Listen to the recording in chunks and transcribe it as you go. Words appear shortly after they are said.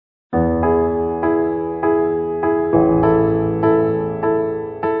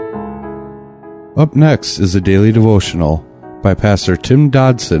Up next is a daily devotional by Pastor Tim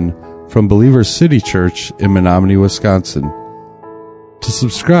Dodson from Believers City Church in Menominee, Wisconsin. To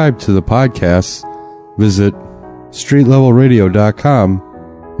subscribe to the podcast, visit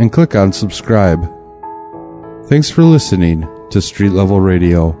streetlevelradio.com and click on subscribe. Thanks for listening to Street Level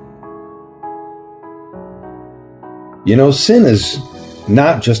Radio. You know, sin is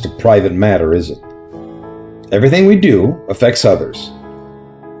not just a private matter, is it? Everything we do affects others,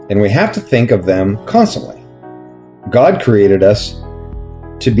 and we have to think of them constantly. God created us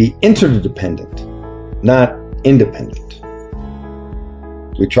to be interdependent, not independent.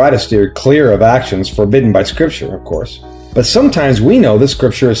 We try to steer clear of actions forbidden by Scripture, of course, but sometimes we know the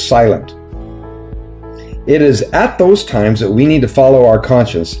Scripture is silent. It is at those times that we need to follow our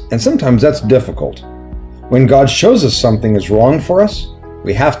conscience, and sometimes that's difficult. When God shows us something is wrong for us,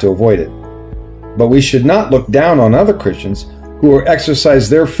 we have to avoid it. But we should not look down on other Christians who exercise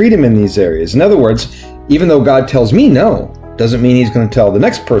their freedom in these areas. In other words, even though God tells me no, doesn't mean He's going to tell the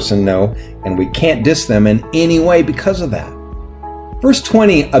next person no, and we can't diss them in any way because of that. Verse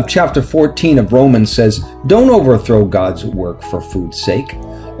 20 of chapter 14 of Romans says, "Don't overthrow God's work for food's sake.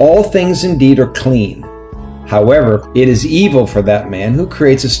 All things indeed are clean. However, it is evil for that man who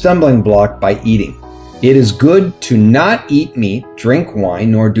creates a stumbling block by eating. It is good to not eat meat, drink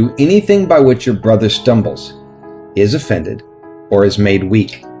wine, nor do anything by which your brother stumbles, is offended, or is made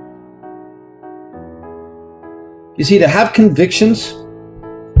weak." You see, to have convictions,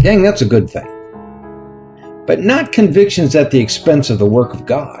 dang, that's a good thing. But not convictions at the expense of the work of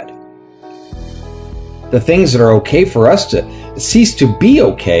God. The things that are okay for us to cease to be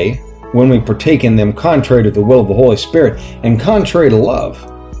okay when we partake in them contrary to the will of the Holy Spirit and contrary to love.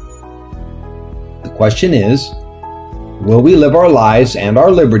 The question is, will we live our lives and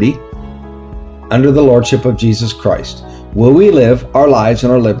our liberty under the Lordship of Jesus Christ? Will we live our lives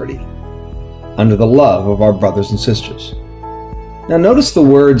and our liberty under the love of our brothers and sisters? Now notice the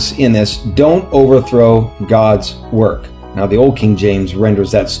words in this, don't overthrow God's work. Now the Old King James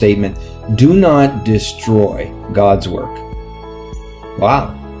renders that statement, do not destroy God's work.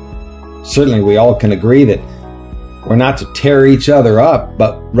 Wow. Certainly we all can agree that we're not to tear each other up,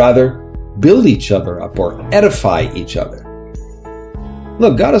 but rather build each other up or edify each other.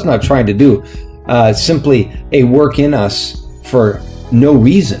 Look, God is not trying to do simply a work in us for no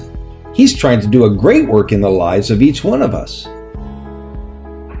reason. He's trying to do a great work in the lives of each one of us.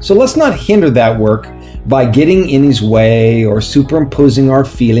 So let's not hinder that work by getting in His way or superimposing our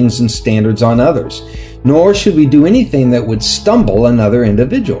feelings and standards on others, nor should we do anything that would stumble another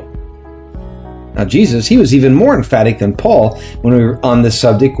individual. Now Jesus, He was even more emphatic than Paul when we were on this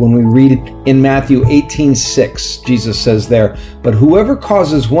subject when we read in Matthew 18:6. Jesus says there, "But whoever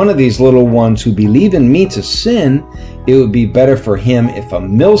causes one of these little ones who believe in me to sin, it would be better for him if a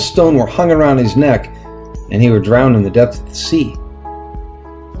millstone were hung around his neck and he were drowned in the depths of the sea."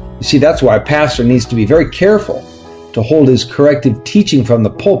 You see, that's why a pastor needs to be very careful to hold his corrective teaching from the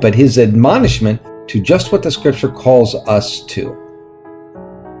pulpit, his admonishment, to just what the Scripture calls us to.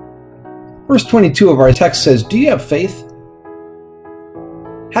 Verse 22 of our text says, "Do you have faith?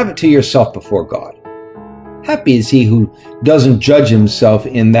 Have it to yourself before God. Happy is he who doesn't judge himself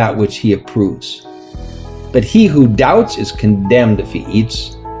in that which he approves. But he who doubts is condemned if he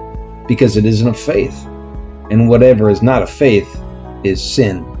eats, because it isn't of faith. And whatever is not of faith is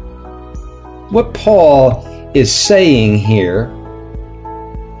sin." What Paul is saying here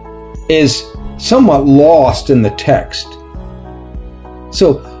is somewhat lost in the text.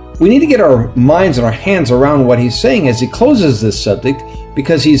 So we need to get our minds and our hands around what he's saying as he closes this subject,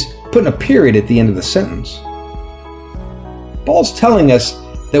 because he's putting a period at the end of the sentence. Paul's telling us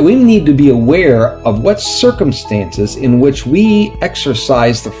that we need to be aware of what circumstances in which we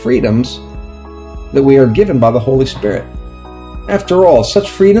exercise the freedoms that we are given by the Holy Spirit. After all,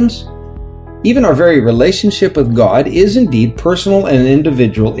 such freedoms, even our very relationship with God, is indeed personal and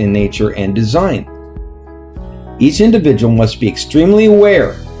individual in nature and design. Each individual must be extremely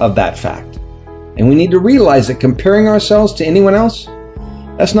aware of that fact. And we need to realize that comparing ourselves to anyone else,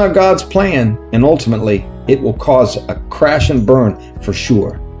 that's not God's plan, and ultimately it will cause a crash and burn for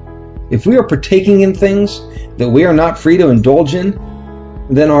sure. If we are partaking in things that we are not free to indulge in,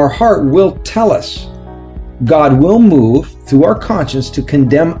 then our heart will tell us. God will move through our conscience to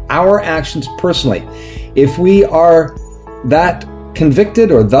condemn our actions personally. If we are that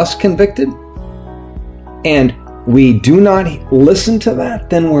convicted or thus convicted, and we do not listen to that,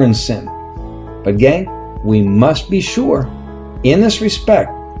 then we're in sin. But gang, we must be sure in this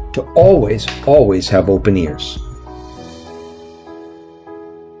respect to always have open ears.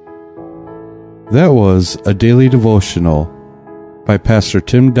 That was a daily devotional by Pastor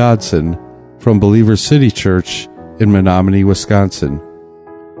Tim Dodson from Believer City Church in Menominee, Wisconsin.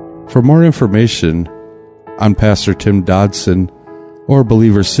 For more information on Pastor Tim Dodson or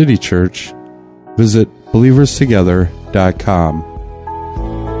Believer City Church, visit believerstogether.com.